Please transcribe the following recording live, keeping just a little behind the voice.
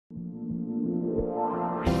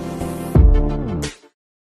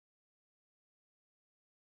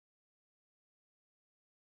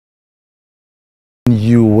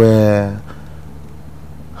You were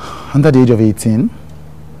under the age of 18,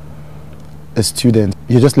 a student.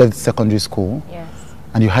 You just left secondary school. Yes.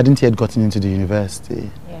 And you hadn't yet gotten into the university.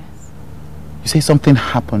 Yes. You say something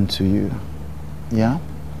happened to you. Yeah?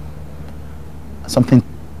 Something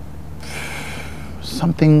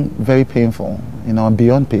very painful, you know,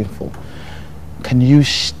 beyond painful. Can you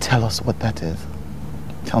tell us what that is?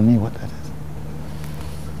 Tell me what that is.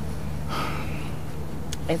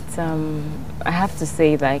 It's I have to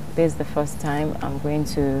say, like, this is the first time I'm going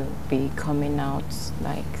to be coming out,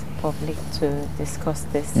 like, public to discuss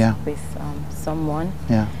this with someone.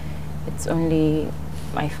 Yeah. It's only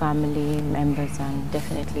my family members and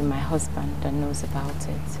definitely my husband that knows about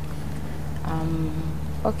it.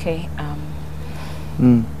 Okay.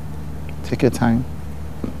 Take your time.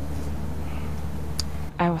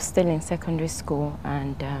 I was still in secondary school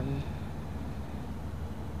and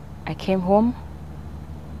I came home.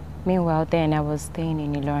 Meanwhile, then I was staying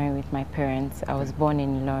in Ilorin with my parents. I was born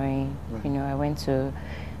in Ilorin. Right. You know, I went to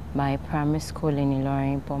my primary school in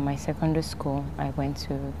Ilorin, but my secondary school, I went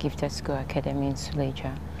to Gifted School Academy in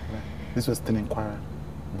Suleja. Right. This was still in Kwara?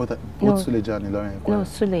 Both Suleja and Ilorin and Kwara? No,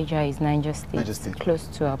 Suleja is Niger State. Niger State. Close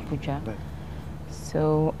to Abuja. Right.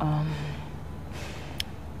 So,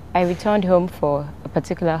 I returned home for a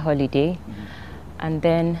particular holiday, and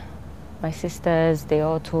then my sisters, they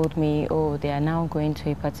all told me, oh, they are now going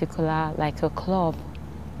to a particular, like a club,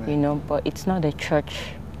 you know, but it's not a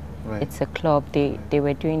church, it's a club. They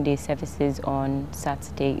were doing their services on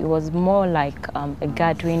Saturday. It was more like a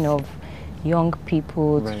gathering of young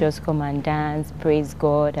people to just come and dance, praise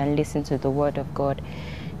God, and listen to the word of God.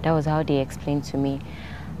 That was how they explained to me.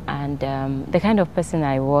 And the kind of person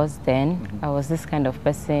I was then, I was this kind of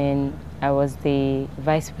person. I was the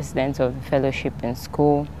vice president of the fellowship in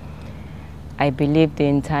school. I believed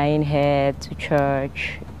in tying hair to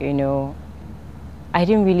church, you know. I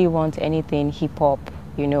didn't really want anything hip-hop,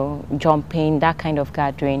 you know, jumping, that kind of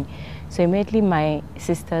gathering. So immediately my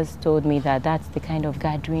sisters told me that that's the kind of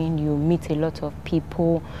gathering. You meet a lot of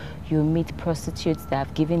people. You meet prostitutes that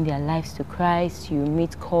have given their lives to Christ. You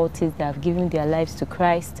meet cultists that have given their lives to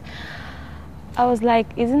Christ. I was like,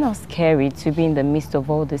 isn't it not scary to be in the midst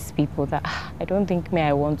of all these people that I don't think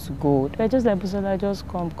I want to go. They're just like, Busola, just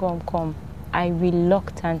come. I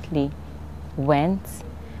reluctantly went,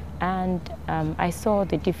 and I saw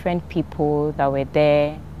the different people that were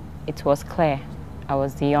there. It was clear I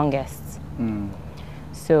was the youngest.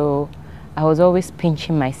 So I was always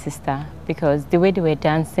pinching my sister because the way they were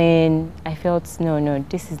dancing, I felt, no,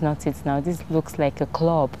 this is not it now. This looks like a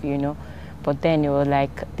club, you know. But then it was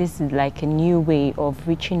like, this is like a new way of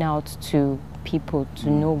reaching out to people to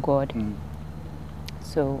know God.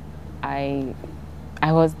 So I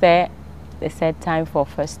was there. They said time for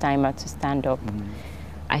first timer to stand up.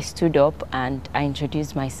 I stood up and I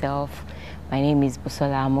introduced myself. My name is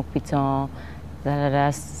Busola Mokpiton,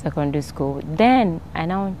 secondary school. Then I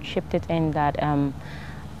now chipped it in that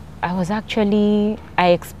I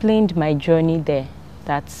explained my journey there,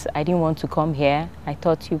 that I didn't want to come here. I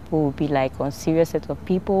thought people would be like on serious set of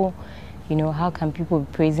people. You know, how can people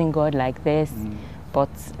be praising God like this? But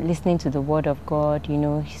listening to the word of God, you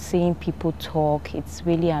know, seeing people talk, it's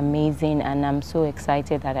really amazing, and I'm so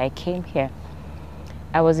excited that I came here.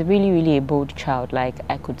 I was really a bold child, like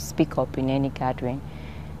I could speak up in any gathering.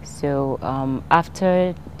 So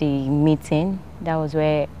after the meeting, that was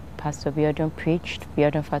where Pastor Biodun preached,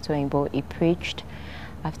 Biodun Fatoyinbo, he preached.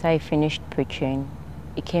 After I finished preaching,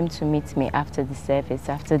 he came to meet me after the service,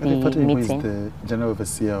 after the meeting. Is the General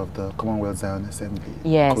Overseer of the Commonwealth Zion Assembly?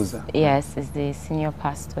 Yes, COZA, yes, is the senior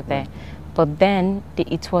pastor there. But then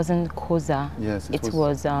it wasn't COZA. Yes, it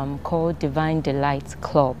was called Divine Delight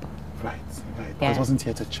Club. Right. Yeah. It wasn't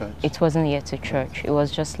yet a church. It wasn't yet a church. It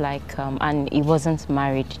was just like, and he wasn't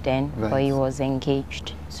married then, but he was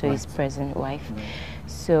engaged to his present wife.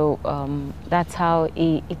 So that's how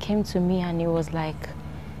he came to me, and he was like,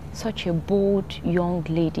 such a bold young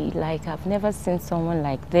lady, like I've never seen someone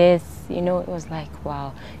like this, you know. It was like,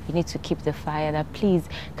 wow, you need to keep the fire, that please,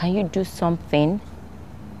 can you do something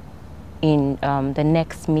in the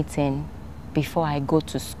next meeting before I go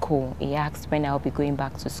to school? He asked when I'll be going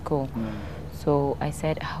back to school. So I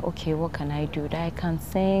said, okay, what can I do? That I can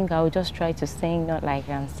sing, I'll just try to sing, not like I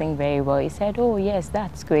can sing very well. He said, oh yes,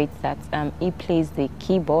 that's great, that he plays the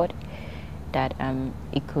keyboard, that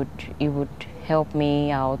he would help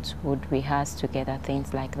me out, would rehearse together,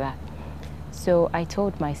 things like that. So I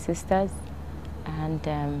told my sisters,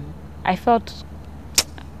 and I felt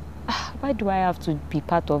why do I have to be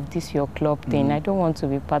part of this your club thing? I don't want to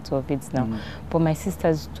be part of it now. But my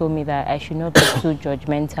sisters told me that I should not be too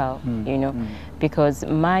judgmental, you know, because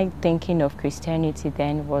my thinking of Christianity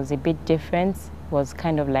then was a bit different, was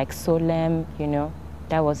kind of like solemn, you know.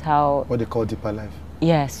 That was how... What they call deeper life.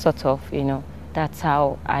 Yeah, sort of, you know. That's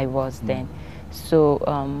how I was then. So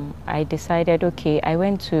I decided, okay, I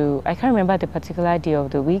can't remember the particular day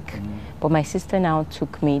of the week, but my sister now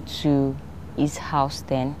took me to his house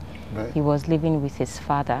then. Right. He was living with his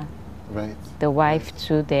father. Right. The wife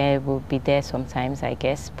too there will be there sometimes, I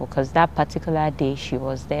guess, because that particular day she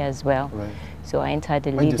was there as well. Right. So I entered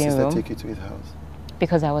the When living did room. your sister take you to his house?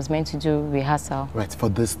 Because I was meant to do rehearsal. Right, for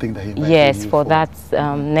this thing that he invited yes, you for that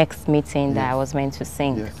next meeting that I was meant to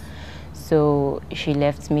sing. Yes. So she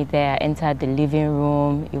left me there. I entered the living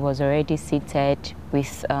room. He was already seated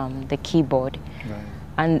with the keyboard. Right.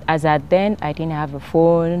 And as at then, I didn't have a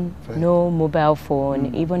phone, no mobile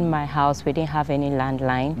phone. Even my house, we didn't have any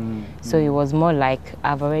landline. So it was more like,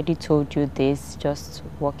 I've already told you this, just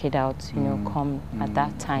work it out, you know, come at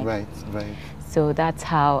that time. Right, right. So that's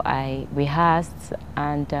how I rehearsed.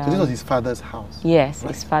 And so this was his father's house? Yes,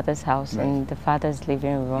 his father's house in the father's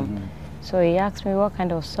living room. So he asked me what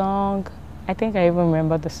kind of song. I think I even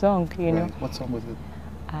remember the song, you know. What song was it?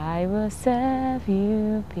 I will serve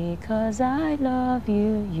you because I love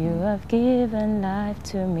you. You have given life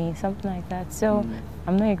to me, something like that. So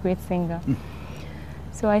I'm not a great singer.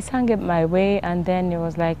 So I sang it my way, and then it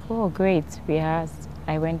was like, oh, great, rehearsed.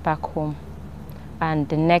 I went back home. And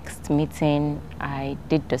the next meeting, I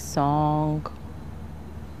did the song.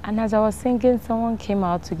 And as I was singing, someone came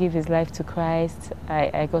out to give his life to Christ.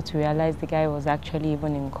 I got to realize the guy was actually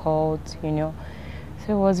even in cult, you know.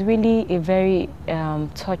 So it was really a very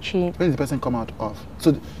touchy. Where did the person come out of?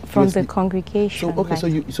 So from the congregation. So okay,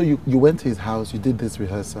 like, so you went to his house. You did this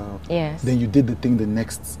rehearsal. Yes. Then you did the thing the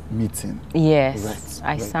next meeting. Yes.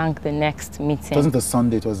 I sang the next meeting. It wasn't a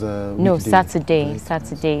Sunday. It was a no weekday. Saturday. Right.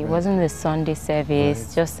 Saturday. Right. It wasn't a Sunday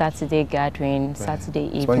service. Just Saturday gathering. Saturday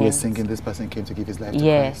evening. So while you were singing, this person came to give his life to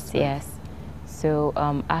Christ. Yes. So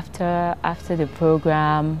after the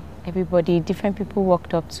program, different people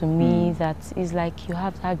walked up to me that is like, you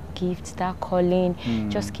have that gift, that calling,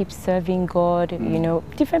 just keep serving God, you know.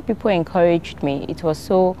 Different people encouraged me. It was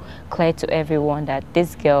so clear to everyone that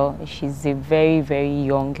this girl, she's a very, very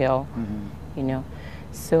young girl, you know.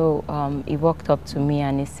 So he walked up to me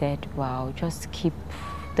and he said, wow, just keep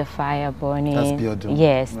the fire burning. That's Biodun.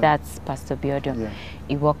 Yes, that's Pastor Biodun. Yeah.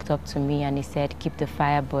 He walked up to me and he said, keep the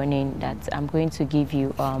fire burning, that I'm going to give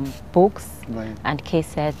you books and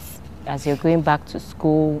cassettes as you're going back to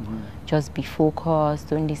school. Just be focused,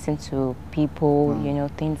 don't listen to people, you know,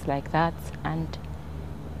 things like that. And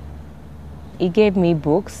he gave me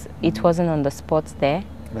books. It wasn't on the spot there.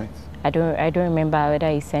 Right. I don't remember whether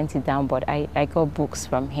he sent it down, but I got books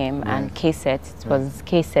from him and cassettes. It was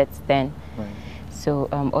cassettes then. So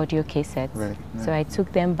audio cassettes. So I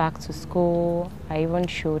took them back to school. I even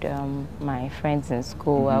showed my friends in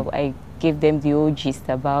school. I gave them the old gist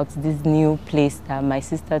about this new place that my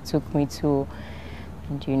sister took me to.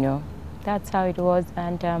 And you know, that's how it was.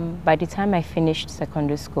 And by the time I finished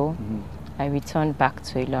secondary school, I returned back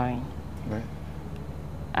to Ilorin.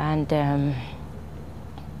 And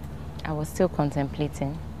I was still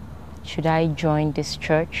contemplating, should I join this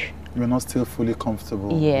church? You were not still fully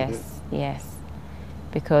comfortable? Yes, yes.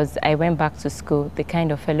 Because I went back to school. The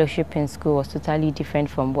kind of fellowship in school was totally different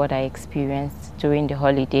from what I experienced during the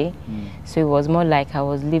holiday. So it was more like I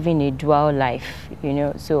was living a dual life, you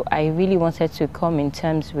know. So I really wanted to come in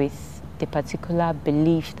terms with the particular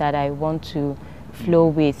belief that I want to flow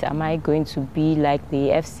with. Am I going to be like the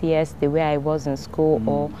FCS, the way I was in school,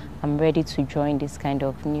 or I'm ready to join this kind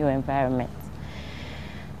of new environment?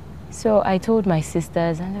 So I told my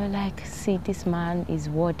sisters, and they were like, see, this man is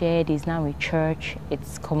worded, he's now in church.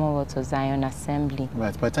 It's Commonwealth of Zion Assembly.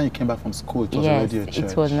 Right, by the time you came back from school, it was already a church.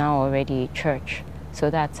 Yes, it was now already a church. So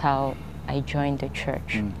that's how I joined the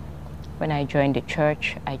church. When I joined the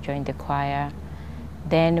church, I joined the choir.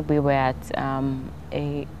 Then we were at,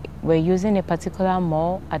 we're using a particular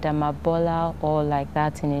mall, Adamabola, or like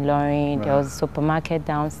that in Ilorin. There was a supermarket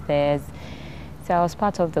downstairs. So I was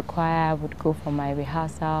part of the choir. I would go for my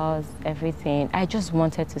rehearsals, everything. I just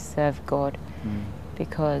wanted to serve God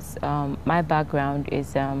because my background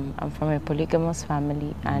is I'm from a polygamous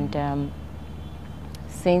family, and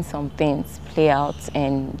seeing some things play out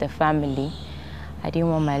in the family, I didn't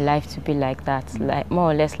want my life to be like that. Like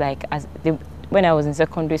more or less like when I was in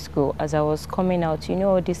secondary school, as I was coming out, you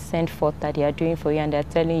know, this send forth that they are doing for you, and they're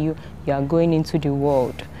telling you you are going into the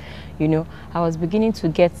world. You know, I was beginning to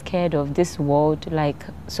get scared of this world. Like,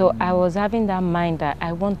 so I was having that mind that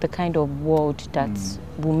I want the kind of world that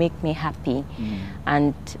will make me happy.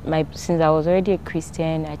 And since I was already a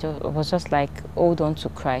Christian, I was just like, hold on to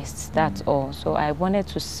Christ. That's all. So I wanted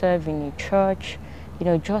to serve in a church, you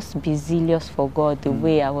know, just be zealous for God the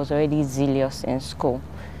way I was already zealous in school.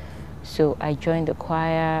 So I joined the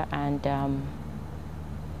choir, and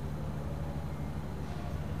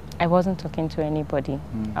I wasn't talking to anybody.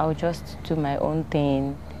 I would just do my own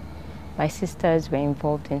thing. My sisters were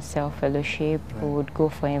involved in self-fellowship. We would go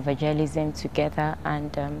for evangelism together,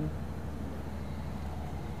 and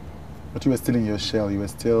but you were still in your shell. You were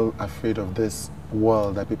still afraid of this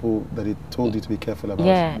world that it told you to be careful about.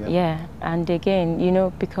 Yeah. And again, you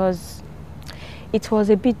know, because it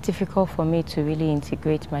was a bit difficult for me to really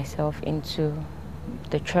integrate myself into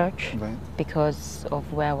the church, because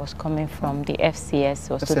of where I was coming from. The FCS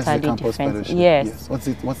was totally different. Yes. What's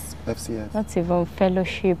FCS? Not even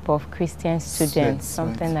Fellowship of Christian Students,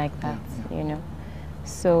 something like that, you know.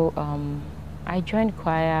 So I joined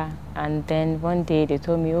choir, and then one day they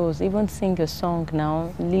told me, oh, even sing a song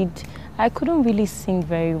now, lead. I couldn't really sing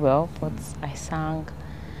very well, but I sang.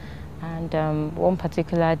 And one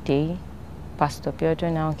particular day, Pastor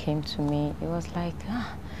Biodun now came to me. It was like,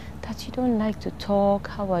 that you don't like to talk.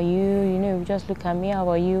 How are you? You know, you just look at me. How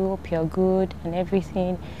are you? Hope you're good and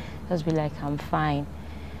everything. Just be like, I'm fine.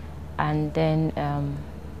 And then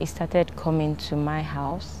he started coming to my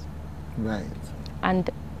house. Right.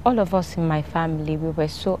 And all of us in my family, we were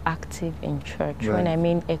so active in church. When I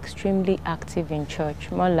mean extremely active in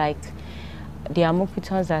church, more like the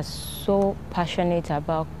Amokitans are so passionate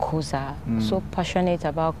about COZA, so passionate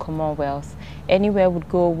about Commonwealth. Anywhere we'd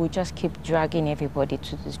go, we'd just keep dragging everybody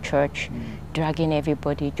to the church, dragging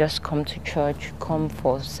everybody, just come to church, come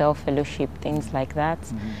for self-fellowship, things like that.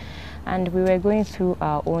 And we were going through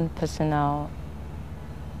our own personal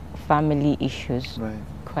family issues,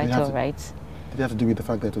 quite all right. Did it have to do with the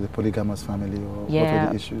fact that it was a polygamous family, or what were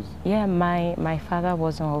the issues? Yeah, my father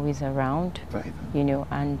wasn't always around, you know,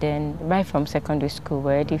 and then right from secondary school,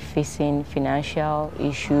 we're already facing financial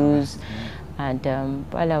issues. And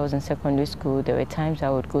while I was in secondary school, there were times I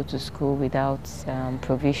would go to school without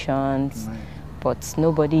provisions, but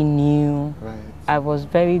nobody knew. I was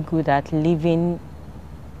very good at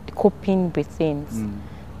coping with things.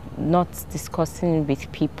 Not discussing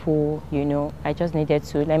with people, you know. I just needed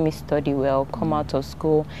to let me study well, come out of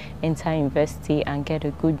school, enter university, and get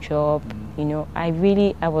a good job. You know, I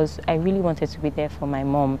really wanted to be there for my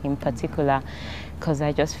mom in particular, because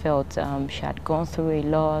I just felt she had gone through a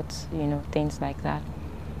lot, you know, things like that.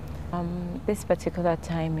 This particular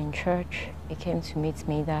time in church, he came to meet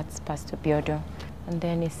me. That's Pastor Biodun, and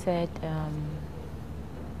then he said,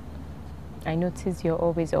 I noticed you're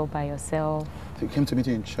always all by yourself. So you came to meet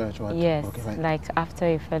you in church? Or yes, like after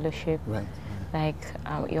a fellowship. Like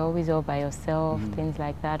you're always all by yourself, things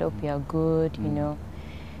like that. Hope you're good, you know.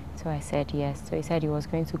 So I said yes. So he said he was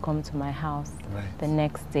going to come to my house the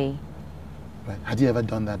next day. Had you ever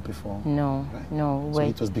done that before? No, no. So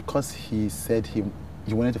it was because he said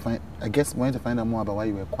you wanted to find out more about why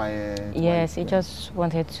you were quiet? Yes, he just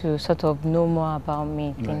wanted to sort of know more about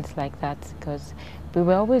me, things like that, because we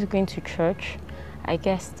were always going to church. I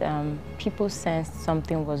guess people sensed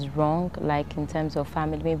something was wrong, like in terms of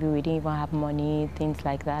family. Maybe we didn't even have money, things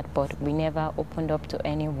like that, but we never opened up to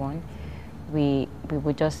anyone. We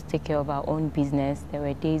would just take care of our own business. There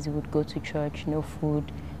were days we would go to church, no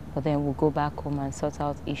food, but then we'll go back home and sort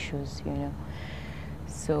out issues, you know.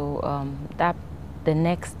 So the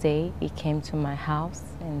next day, he came to my house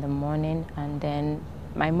in the morning, and then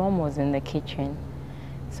my mom was in the kitchen.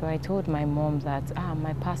 So I told my mom that,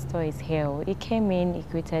 my pastor is here. He came in, he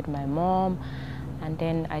greeted my mom, and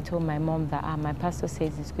then I told my mom that, my pastor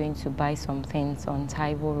says he's going to buy some things on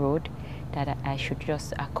Taiwo Road, that I should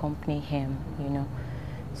just accompany him, you know.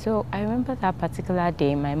 So I remember that particular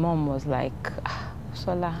day, my mom was like,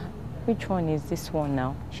 Sola, which one is this one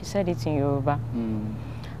now? She said it in Yoruba.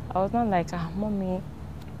 I was not like, Mommy,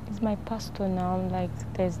 it's my pastor now. I'm like,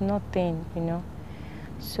 there's nothing, you know.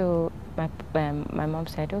 So my mom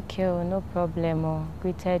said, okay, no problem,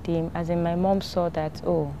 greeted him. As in, my mom saw that,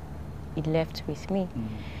 he left with me.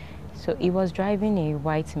 So he was driving a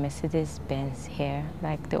white Mercedes-Benz here,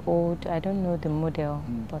 like the old, I don't know the model,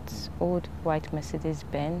 but old white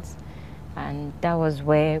Mercedes-Benz. And that was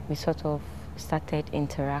where we sort of started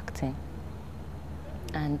interacting.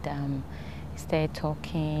 And started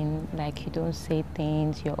talking, like, you don't say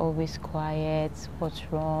things, you're always quiet, what's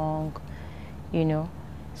wrong, you know.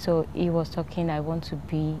 So he was talking, I want to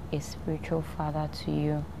be a spiritual father to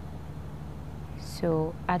you.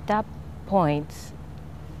 So at that point,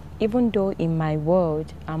 even though in my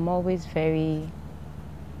world, I'm always very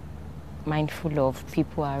mindful of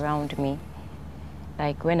people around me.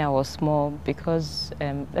 Like when I was small, because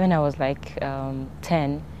when I was like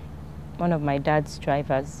 10, one of my dad's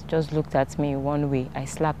drivers just looked at me one way. I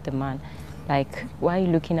slapped the man. Like, why are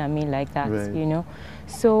you looking at me like that, Right. you know?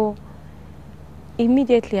 So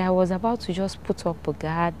immediately I was about to just put up a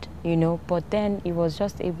guard, you know, but then it was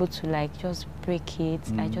just able to like just break it.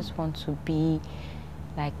 I just want to be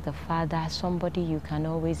like the father, somebody you can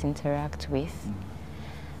always interact with.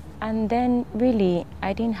 And then really,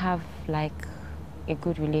 I didn't have like a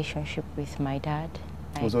good relationship with my dad.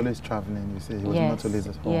 He was always traveling, you say. He was Yes, not always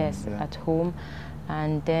at home. yes, Yeah. at home.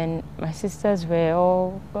 And then my sisters were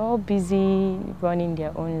all busy running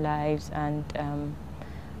their own lives, and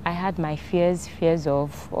I had my fears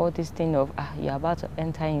of all this thing of you're about to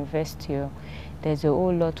enter university. There's a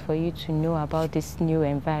whole lot for you to know about this new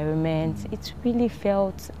environment. It really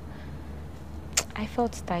I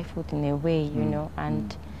felt stifled in a way, you know,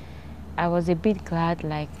 and I was a bit glad,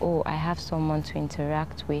 like, oh, I have someone to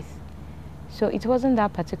interact with. So it wasn't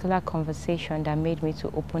that particular conversation that made me to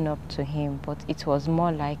open up to him, but it was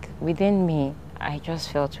more like within me, I just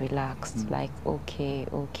felt relaxed, like, okay,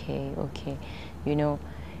 you know.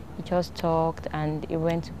 He just talked and he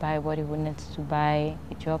went to buy what he wanted to buy.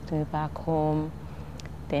 He dropped me back home.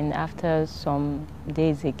 Then after some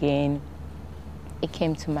days again, he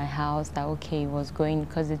came to my house that, okay, he was going,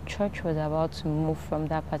 because the church was about to move from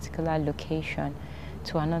that particular location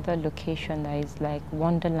to another location that is like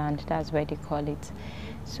Wonderland, that's where they call it.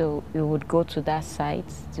 So we would go to that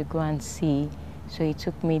site to go and see. So he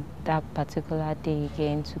took me that particular day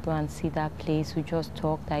again to go and see that place. We just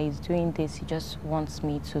talked that he's doing this. He just wants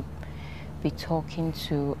me to be talking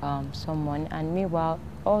to someone. And meanwhile,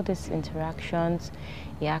 all these interactions,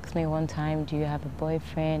 he asked me one time, do you have a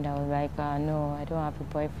boyfriend? I was like, no, I don't have a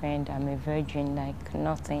boyfriend. I'm a virgin, like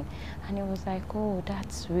nothing. And he was like, oh,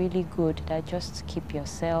 that's really good. That just keep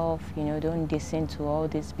yourself, you know, don't listen to all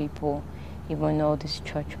these people, even all these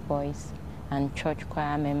church boys and church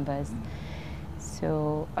choir members.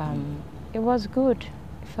 So it was good.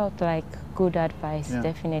 It felt like good advice,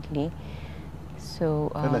 definitely.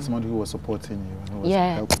 So felt like someone who was supporting you and who was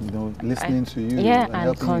helping, you know, listening to you.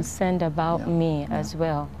 And concerned about me as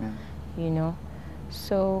well, you know.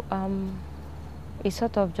 So it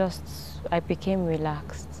sort of just, I became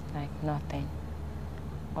relaxed, like nothing,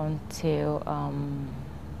 until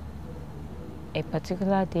a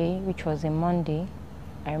particular day, which was a Monday.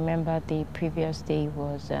 I remember the previous day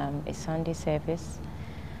was a Sunday service,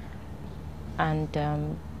 and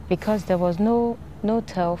because there was no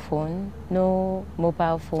telephone, no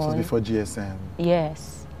mobile phone. This was before GSM.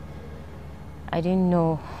 Yes. I didn't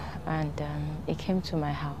know, and it came to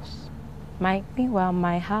my house. Meanwhile,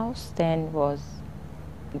 my house then was,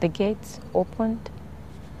 the gates opened.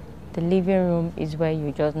 The living room is where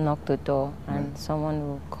you just knock the door and someone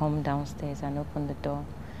will come downstairs and open the door.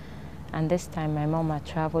 And this time my mom had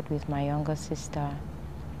traveled with my younger sister.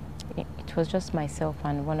 It was just myself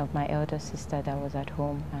and one of my elder sister that was at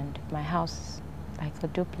home, and my house, like a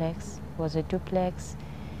duplex, was a duplex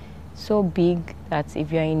so big that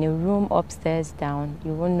if you're in a room upstairs down,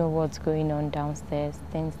 you won't know what's going on downstairs,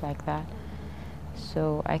 things like that.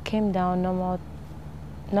 So I came down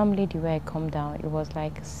normally the way I come down, it was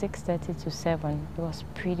like 6:30 to 7. It was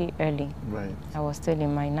pretty early. Right. I was still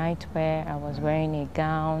in my nightwear. I was wearing a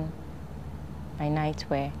gown, my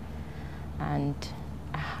nightwear, and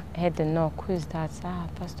I heard the knock. Who is that?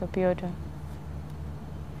 Pastor Biodun.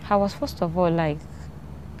 I was first of all like,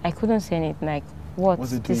 I couldn't say anything, like,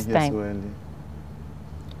 what's this time? So early?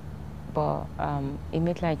 But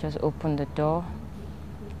immediately I just opened the door.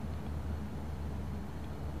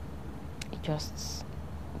 It just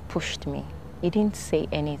pushed me. He didn't say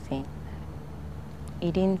anything.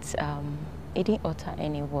 He didn't utter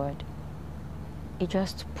any word. He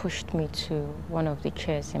just pushed me to one of the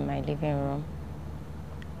chairs in my living room,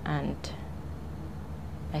 and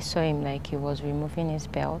I saw him like he was removing his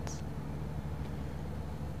belt.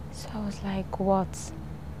 So I was like, what?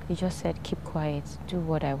 He just said, keep quiet, do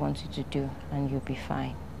what I want you to do, and you'll be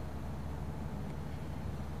fine.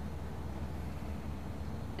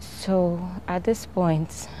 So at this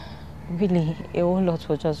point, really, a whole lot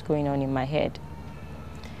was just going on in my head,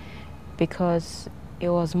 because it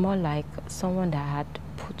was more like someone that had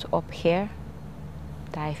put up here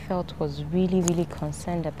that I felt was really, really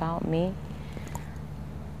concerned about me.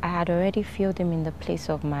 I had already filled him in the place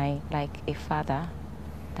of like a father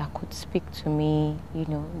that could speak to me, you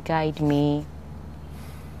know, guide me.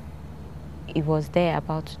 He was there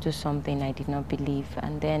about to do something I did not believe.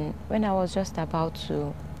 And then when I was just about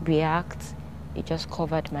to react, he just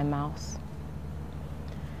covered my mouth.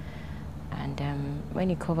 And when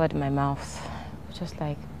he covered my mouth, it was just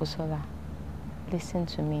like, Usola, listen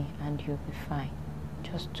to me and you'll be fine.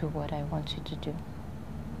 Just do what I want you to do.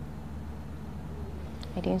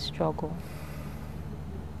 I didn't struggle.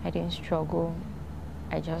 I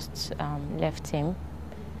just left him,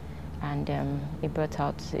 and he brought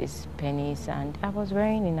out his pennies, and I was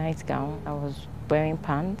wearing a nice gown. I was wearing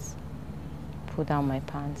pants, pulled down my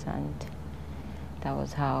pants, and that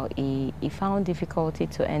was how he found difficulty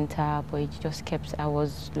to enter, but he just kept, I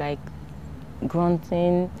was like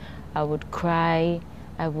grunting, I would cry,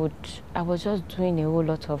 I was just doing a whole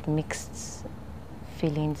lot of mixed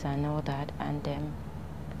feelings and all that, and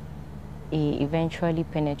he eventually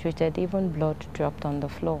penetrated, even blood dropped on the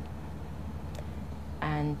floor.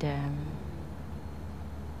 And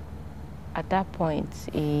at that point,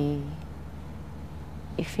 he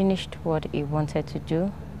finished what he wanted to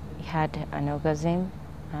do. He had an orgasm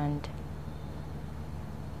and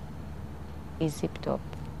he zipped up.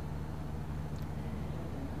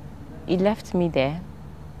 He left me there.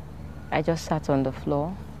 I just sat on the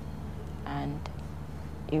floor and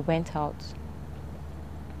he went out.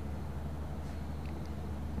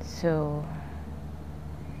 So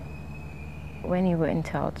when he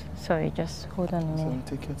went out, sorry, just hold on a minute.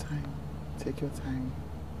 So take your time. Take your time.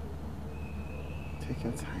 Take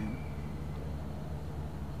your time.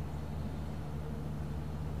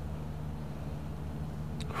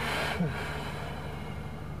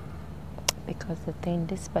 Because the thing,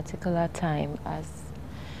 this particular time, as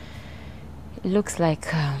it looks like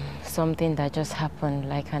something that just happened,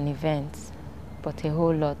 like an event, but a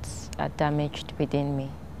whole lot are damaged within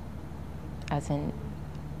me. As in,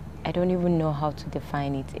 I don't even know how to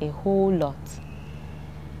define it. A whole lot.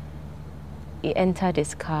 He entered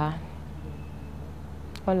his car.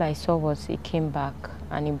 All I saw was he came back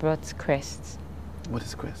and he brought Crest. What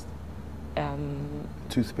is Crest?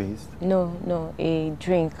 Toothpaste? No, a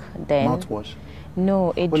drink then. Mouthwash?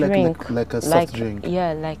 No, a drink. Like a soft drink?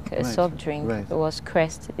 Yeah, like a soft drink. Right. It was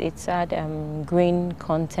Crest. It had green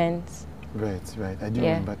contents. Right. I do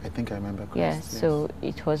remember. I think I remember Crest. Yeah, yes. So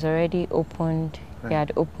it was already opened. Right. He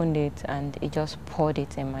had opened it and he just poured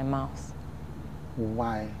it in my mouth.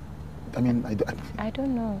 Why? I mean, I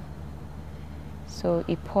don't know. So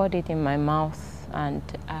he poured it in my mouth and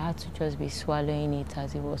I had to just be swallowing it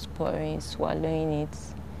as he was pouring, swallowing it.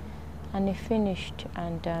 And he finished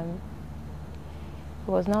and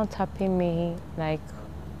he was now tapping me like,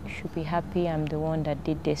 you should be happy I'm the one that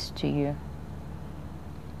did this to you.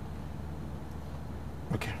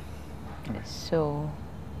 Okay. Right. So,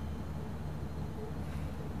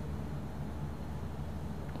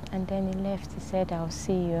 and then he left. He said, I'll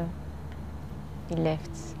see you. He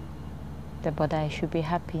left. But I should be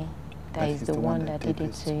happy that he's the one that did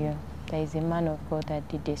it to you. There is a man of God that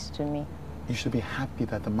did this to me. You should be happy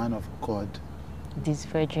that the man of God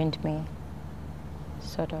disvirgined me,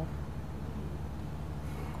 sort of.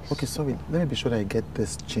 Okay, sorry. Let me be sure that I get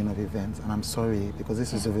this chain of events. And I'm sorry, because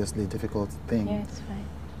this is obviously a difficult thing. Yeah, it's fine.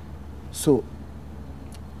 So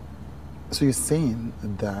you're saying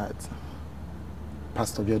that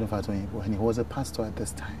Pastor Biodun Fatoyinbo, and he was a pastor at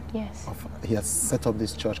this time. Yes. He has set up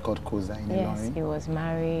this church called COZA in Illinois. Yes, he was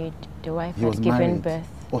married. The wife had given birth.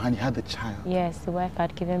 Oh, and he had the child. Yes, the wife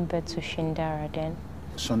had given birth to Shindara then.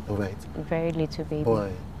 Oh, right. Very little baby.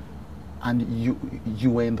 Boy. And you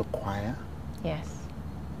were in the choir? Yes.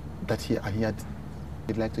 That he'd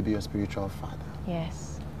like to be your spiritual father?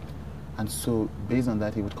 Yes. And so, based on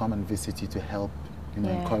that, he would come and visit you to help,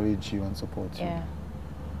 encourage you and support you. Yeah.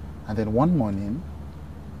 And then one morning,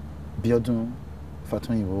 Biodun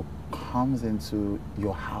Fatoyinbo comes into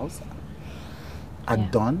your house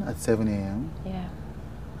at dawn at 7 a.m. Yeah.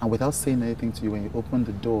 And without saying anything to you, when you open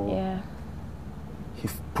the door, he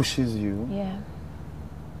pushes you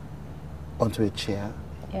onto a chair.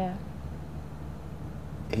 Yeah.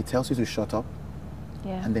 He tells you to shut up.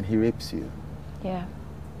 Yeah. And then he rapes you. Yeah.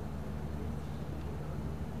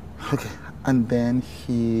 Okay. And then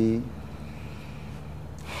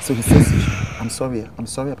so he says, I'm sorry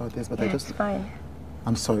about this, but it's fine.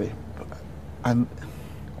 I'm sorry. And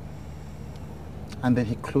then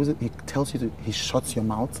he tells you he shuts your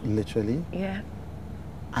mouth, literally. Yeah.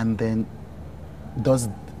 And then does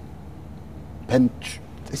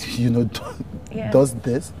this.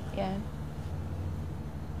 Yeah.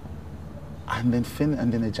 And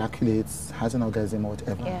then ejaculates, has an orgasm or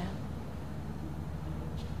whatever. Yeah.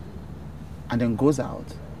 And then goes out,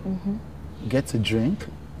 gets a drink,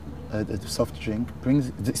 a soft drink,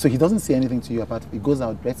 so he doesn't say anything to you apart. He goes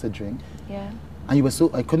out, gets a drink, And you were so,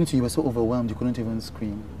 according to you, were so overwhelmed, you couldn't even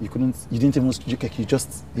scream. You didn't even, you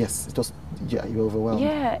just, yes, it was, yeah, you were overwhelmed.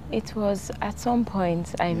 Yeah, it was, at some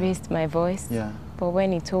point, I raised my voice. Yeah. But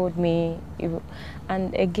when he told me,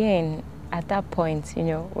 and again, at that point, you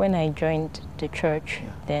know, when I joined the church,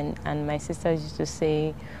 then, and my sisters used to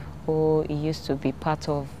say, oh, he used to be part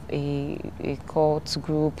of a cult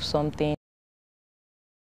group, something.